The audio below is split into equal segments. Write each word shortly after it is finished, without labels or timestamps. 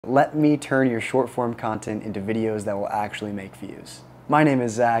Let me turn your short form content into videos that will actually make views. My name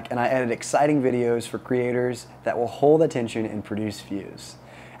is Zach, and I edit exciting videos for creators that will hold attention and produce views.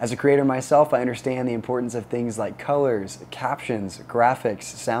 As a creator myself, I understand the importance of things like colors, captions, graphics,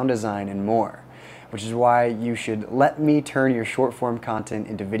 sound design, and more, which is why you should let me turn your short form content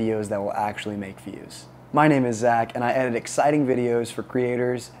into videos that will actually make views. My name is Zach, and I edit exciting videos for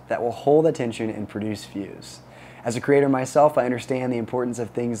creators that will hold attention and produce views. As a creator myself, I understand the importance of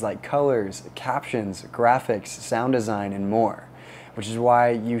things like colors, captions, graphics, sound design, and more, which is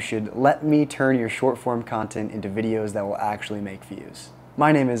why you should let me turn your short form content into videos that will actually make views.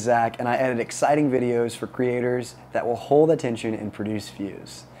 My name is Zach, and I edit exciting videos for creators that will hold attention and produce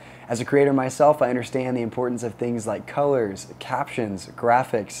views. As a creator myself, I understand the importance of things like colors, captions,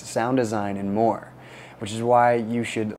 graphics, sound design, and more, which is why you should